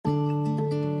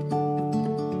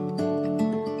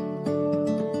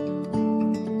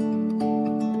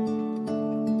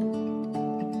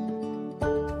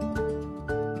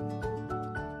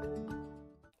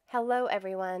Hello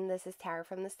everyone, this is Tara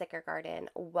from the Sticker Garden.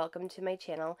 Welcome to my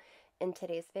channel. In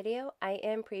today's video, I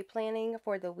am pre-planning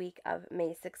for the week of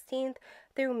May 16th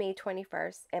through May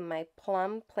 21st in my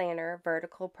Plum Planner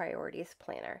Vertical Priorities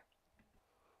Planner.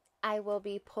 I will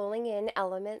be pulling in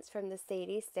elements from the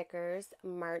Sadie Stickers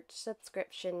March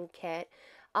subscription kit,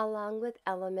 along with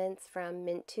elements from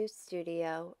Mint 2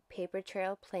 Studio, Paper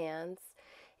Trail Plans,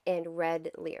 and Red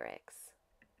Lyrics.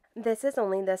 This is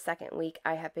only the second week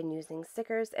I have been using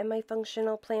stickers in my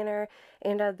functional planner,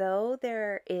 and although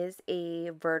there is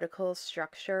a vertical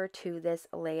structure to this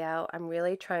layout, I'm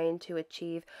really trying to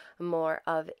achieve more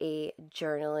of a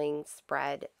journaling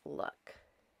spread look.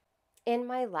 In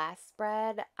my last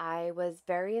spread, I was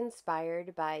very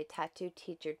inspired by Tattoo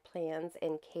Teacher Plans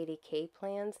and KDK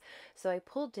Plans, so I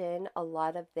pulled in a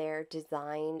lot of their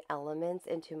design elements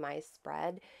into my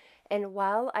spread. And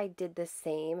while I did the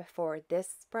same for this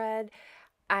spread,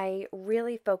 I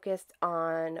really focused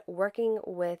on working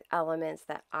with elements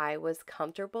that I was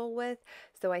comfortable with,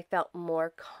 so I felt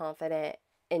more confident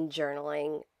in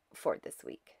journaling for this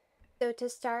week. So to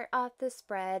start off the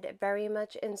spread, very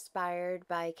much inspired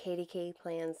by KDK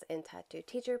Plans and Tattoo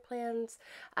Teacher Plans,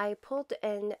 I pulled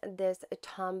in this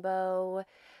Tombow,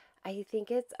 I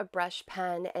think it's a brush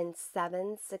pen, and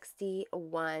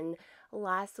 761.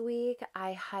 Last week,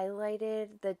 I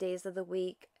highlighted the days of the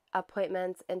week,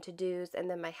 appointments and to-dos, and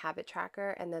then my habit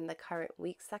tracker, and then the current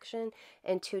week section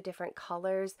in two different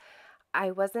colors.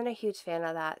 I wasn't a huge fan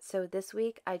of that, so this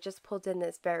week I just pulled in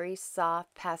this very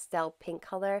soft pastel pink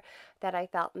color that I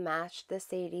felt matched the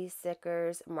Sadie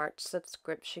Stickers March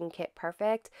subscription kit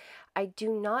perfect. I do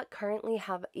not currently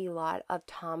have a lot of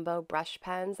Tombow brush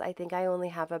pens. I think I only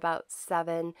have about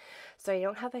 7, so I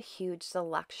don't have a huge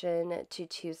selection to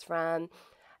choose from.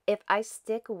 If I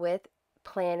stick with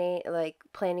planning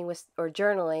with or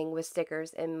journaling with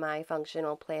stickers in my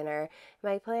functional planner,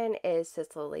 my plan is to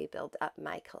slowly build up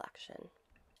my collection.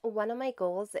 One of my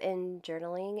goals in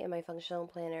journaling in my functional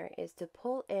planner is to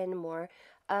pull in more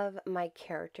of my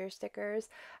character stickers.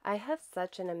 I have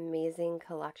such an amazing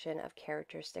collection of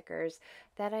character stickers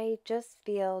that I just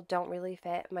feel don't really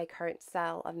fit my current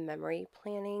style of memory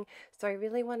planning, so I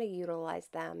really want to utilize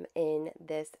them in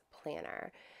this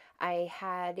planner. I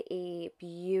had a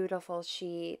beautiful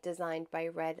sheet designed by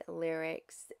Red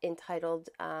Lyrics entitled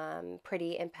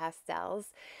Pretty in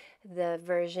Pastels. The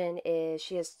version is,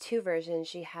 she has two versions.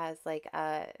 She has like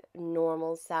a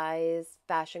normal size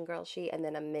fashion girl sheet and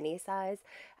then a mini size.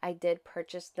 I did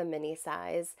purchase the mini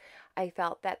size. I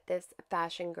felt that this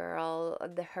fashion girl,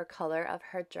 her color of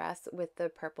her dress with the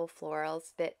purple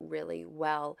florals fit really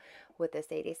well with the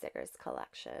Sadie Stickers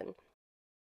collection.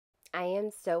 I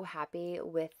am so happy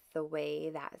with the way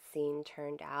that scene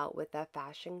turned out with the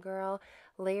fashion girl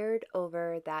layered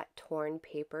over that torn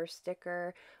paper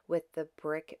sticker with the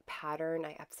brick pattern.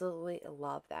 I absolutely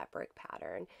love that brick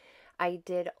pattern. I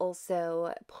did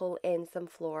also pull in some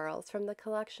florals from the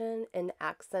collection and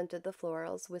accented the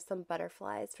florals with some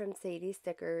butterflies from Sadie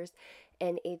Stickers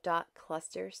and a dot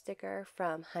cluster sticker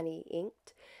from Honey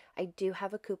Inked. I do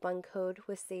have a coupon code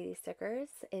with Sadie Stickers.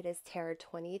 It is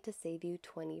Tara20 to save you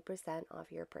 20%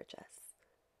 off your purchase.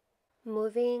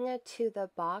 Moving to the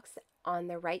box on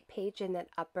the right page in that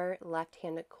upper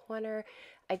left-handed corner,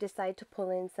 I decided to pull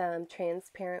in some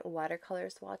transparent watercolor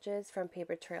swatches from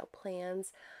Paper Trail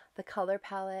Plans. The color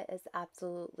palette is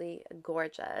absolutely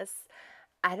gorgeous.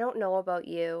 I don't know about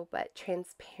you, but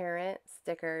transparent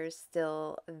stickers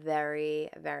still very,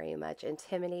 very much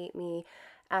intimidate me.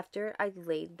 After I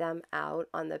laid them out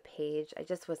on the page, I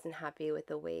just wasn't happy with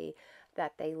the way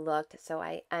that they looked, so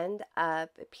I end up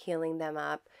peeling them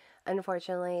up.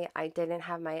 Unfortunately, I didn't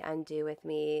have my undo with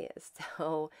me,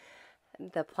 so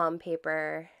the plum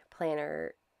paper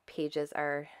planner pages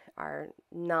are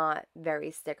not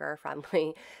very sticker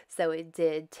friendly, so it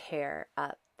did tear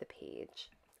up the page.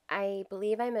 I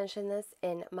believe I mentioned this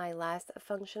in my last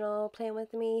functional plan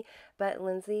with me, but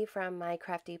Lindsay from My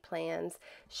Crafty Plans,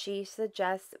 she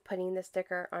suggests putting the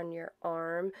sticker on your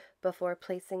arm before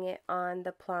placing it on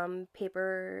the plum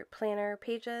paper planner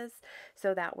pages,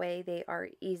 so that way they are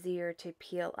easier to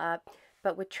peel up.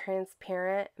 But with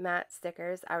transparent matte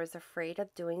stickers, I was afraid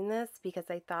of doing this because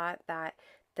I thought that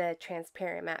the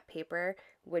transparent matte paper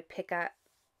would pick up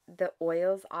the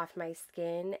oils off my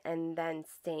skin and then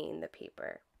stain the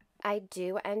paper. I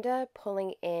do end up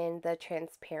pulling in the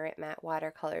transparent matte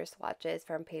watercolor swatches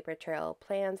from Paper Trail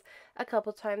Plans a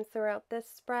couple times throughout this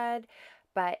spread,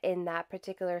 but in that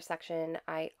particular section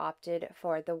I opted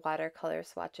for the watercolor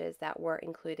swatches that were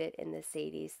included in the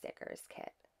Sadie Stickers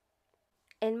kit.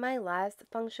 In my last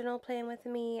functional plan with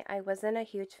me, I wasn't a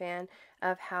huge fan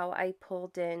of how I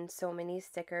pulled in so many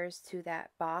stickers to that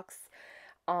box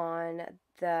on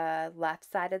the left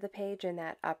side of the page in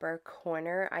that upper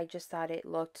corner. I just thought it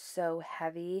looked so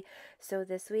heavy. So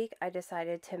this week I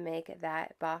decided to make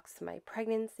that box my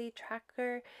pregnancy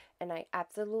tracker, and I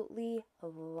absolutely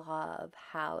love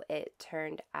how it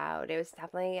turned out. It was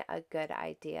definitely a good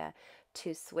idea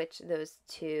to switch those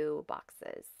two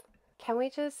boxes. Can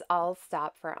we just all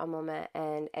stop for a moment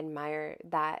and admire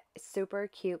that super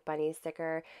cute bunny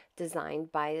sticker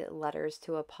designed by Letters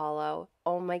to Apollo?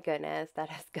 Oh my goodness, that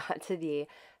has got to be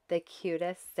the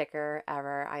cutest sticker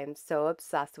ever. I am so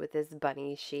obsessed with this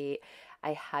bunny sheet.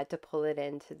 I had to pull it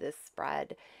into this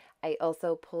spread. I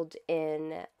also pulled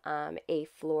in a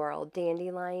floral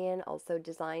dandelion, also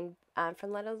designed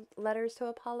from Letters to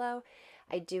Apollo.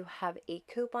 I do have a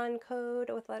coupon code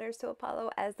with Letters to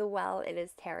Apollo as well. It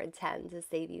is Tara10 to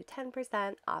save you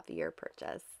 10% off your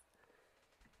purchase.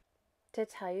 To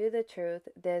tell you the truth,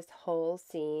 this whole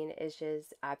scene is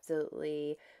just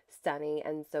absolutely stunning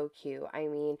and so cute. I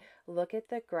mean, look at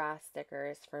the grass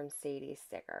stickers from Sadie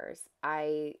Stickers.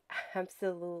 I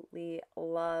absolutely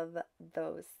love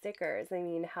those stickers. I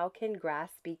mean, how can grass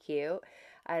be cute?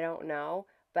 I don't know,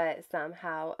 but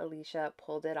somehow Alicia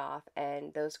pulled it off,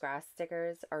 and those grass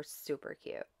stickers are super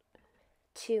cute.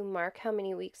 To mark how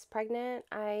many weeks pregnant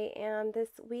I am this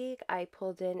week, I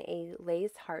pulled in a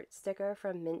lace heart sticker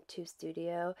from Mint2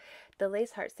 Studio. The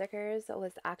lace heart stickers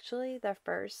was actually the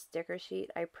first sticker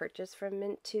sheet I purchased from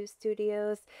Mint2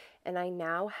 Studios, and I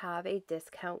now have a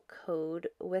discount code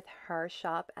with her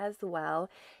shop as well.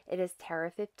 It is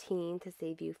Tara15 to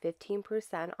save you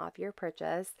 15% off your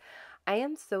purchase. I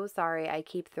am so sorry I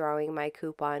keep throwing my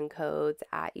coupon codes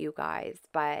at you guys,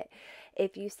 but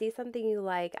if you see something you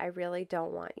like, I really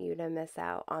don't want you to miss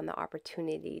out on the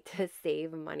opportunity to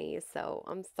save money. So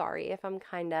I'm sorry if I'm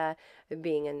kind of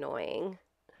being annoying.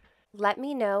 Let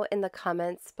me know in the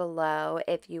comments below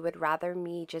if you would rather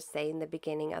me just say in the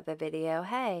beginning of the video,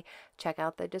 hey, check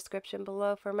out the description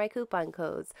below for my coupon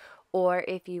codes, or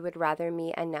if you would rather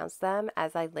me announce them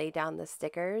as I lay down the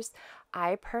stickers.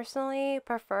 I personally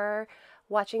prefer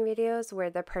watching videos where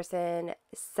the person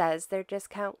says their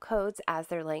discount codes as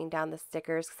they're laying down the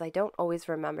stickers, because I don't always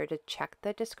remember to check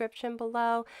the description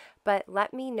below, but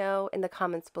let me know in the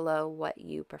comments below what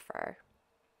you prefer.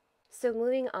 So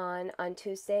moving on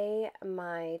Tuesday,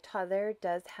 my toddler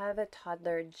does have a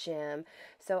toddler gym.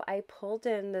 So I pulled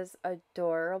in this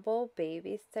adorable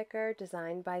baby sticker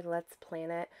designed by Let's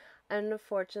Planet.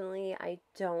 Unfortunately, I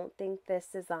don't think this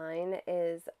design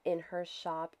is in her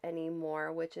shop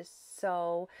anymore, which is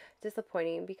so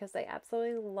disappointing because I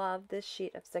absolutely love this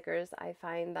sheet of stickers. I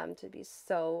find them to be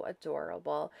so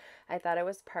adorable. I thought it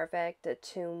was perfect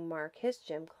to mark his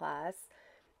gym class.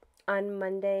 On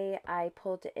Monday, I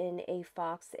pulled in a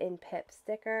Fox and Pip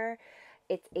sticker.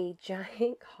 It's a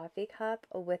giant coffee cup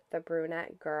with the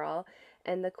brunette girl,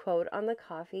 and the quote on the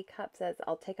coffee cup says,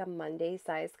 "I'll take a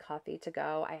Monday-sized coffee to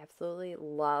go." I absolutely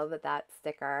love that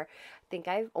sticker. I think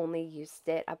I've only used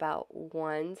it about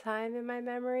one time in my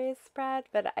memory spread,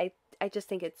 but I just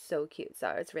think it's so cute, so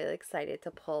I was really excited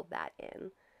to pull that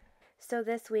in. So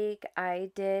this week I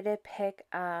did pick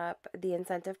up the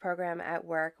incentive program at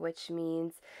work, which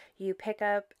means you pick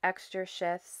up extra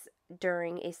shifts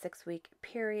during a 6-week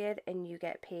period and you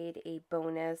get paid a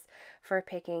bonus for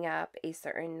picking up a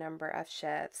certain number of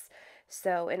shifts.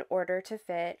 So in order to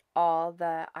fit all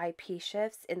the IP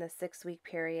shifts in the 6-week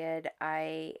period,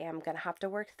 I am going to have to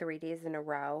work 3 days in a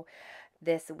row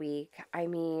this week. I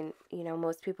mean,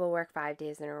 most people work 5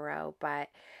 days in a row, but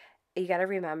you got to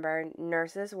remember,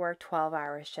 nurses work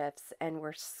 12-hour shifts and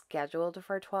we're scheduled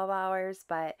for 12 hours,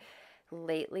 but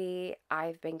lately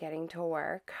I've been getting to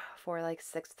work for like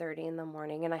 6:30 in the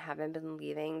morning, and I haven't been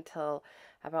leaving till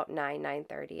about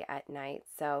 9:30 at night.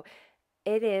 So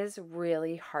it is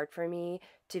really hard for me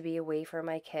to be away from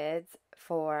my kids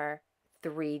for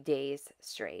 3 days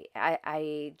straight.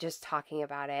 I just talking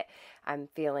about it, I'm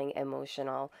feeling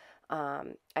emotional.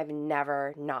 I've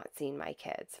never not seen my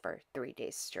kids for 3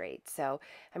 days straight. So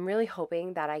I'm really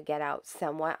hoping that I get out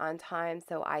somewhat on time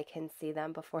so I can see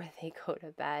them before they go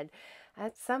to bed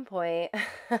at some point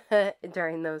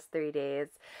during those 3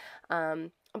 days.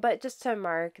 But just to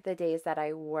mark the days that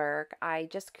I work, I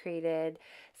just created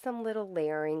some little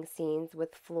layering scenes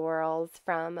with florals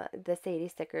from the Sadie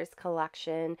Stickers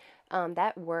collection.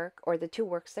 That work, or the 2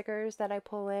 work stickers that I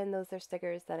pull in, those are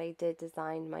stickers that I did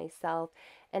design myself.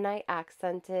 And I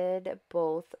accented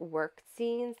both work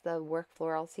scenes, the work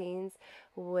floral scenes,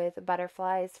 with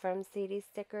butterflies from Sadie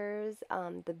Stickers,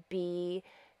 the bee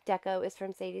deco is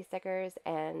from Sadie Stickers,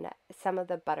 and some of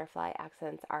the butterfly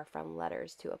accents are from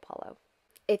Letters to Apollo.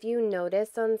 If you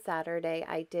noticed on Saturday,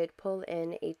 I did pull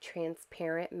in a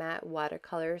transparent matte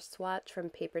watercolor swatch from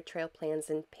Paper Trail Plans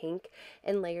in pink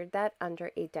and layered that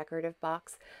under a decorative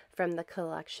box from the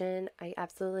collection. I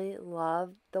absolutely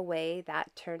love the way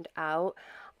that turned out.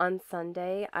 On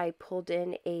Sunday, I pulled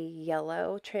in a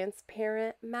yellow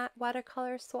transparent matte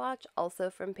watercolor swatch, also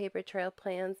from Paper Trail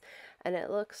Plans, and it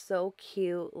looks so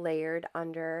cute layered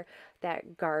under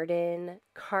that garden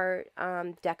cart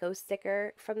deco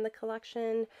sticker from the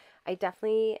collection. I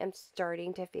definitely am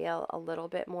starting to feel a little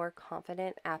bit more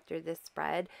confident after this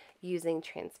spread using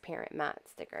transparent matte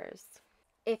stickers.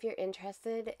 If you're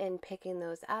interested in picking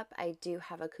those up, I do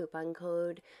have a coupon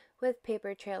code with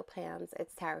Paper Trail Plans.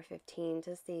 It's Tower15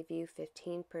 to save you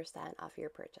 15% off your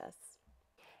purchase.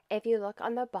 If you look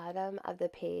on the bottom of the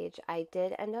page, I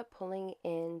did end up pulling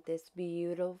in this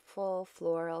beautiful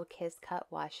floral kiss cut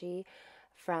washi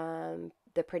from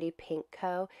the Pretty Pink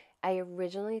Co. I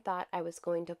originally thought I was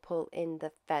going to pull in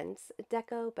the fence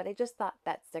deco, but I just thought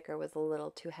that sticker was a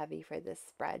little too heavy for this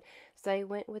spread. So I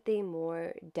went with a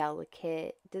more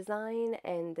delicate design,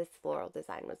 and this floral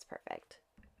design was perfect.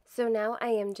 So now I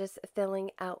am just filling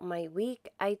out my week.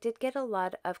 I did get a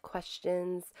lot of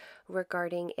questions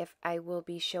regarding if I will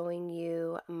be showing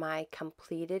you my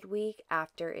completed week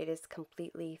after it is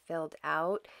completely filled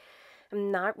out.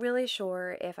 I'm not really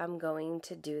sure if I'm going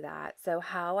to do that. So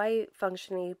how I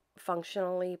functionally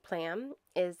plan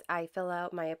is I fill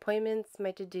out my appointments,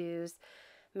 my to-dos,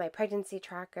 my pregnancy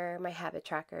tracker, my habit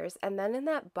trackers, and then in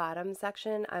that bottom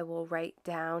section, I will write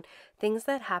down things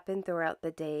that happen throughout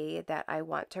the day that I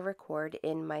want to record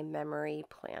in my memory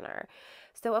planner.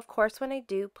 So of course, when I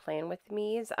do plan with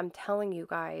me's, I'm telling you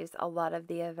guys a lot of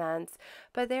the events,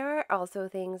 but there are also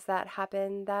things that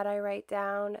happen that I write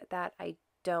down that I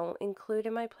don't include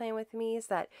in my plan with me's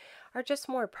that are just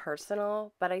more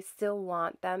personal, but I still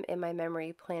want them in my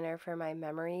memory planner for my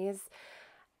memories.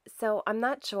 So I'm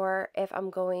not sure if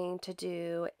I'm going to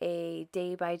do a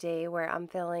day by day where I'm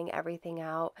filling everything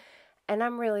out. And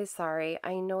I'm really sorry.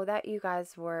 I know that you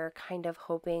guys were kind of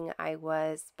hoping I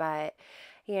was, but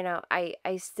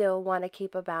I still want to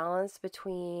keep a balance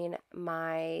between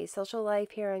my social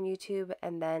life here on YouTube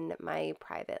and then my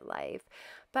private life.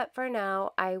 But for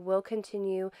now, I will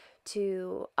continue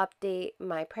to update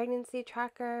my pregnancy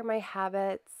tracker, my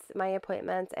habits, my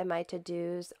appointments, and my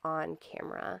to-dos on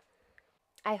camera.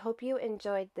 I hope you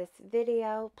enjoyed this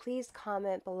video. Please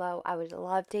comment below. I would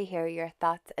love to hear your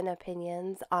thoughts and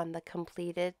opinions on the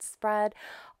completed spread.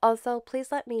 Also,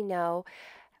 please let me know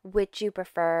which you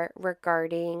prefer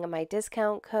regarding my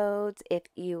discount codes, if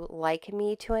you like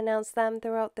me to announce them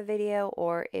throughout the video,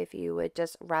 or if you would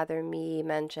just rather me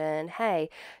mention, hey,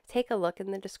 take a look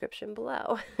in the description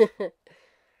below.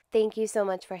 Thank you so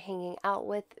much for hanging out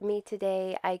with me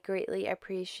today. I greatly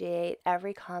appreciate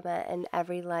every comment and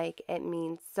every like. It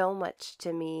means so much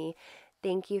to me.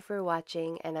 Thank you for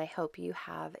watching, and I hope you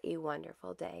have a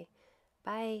wonderful day.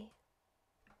 Bye.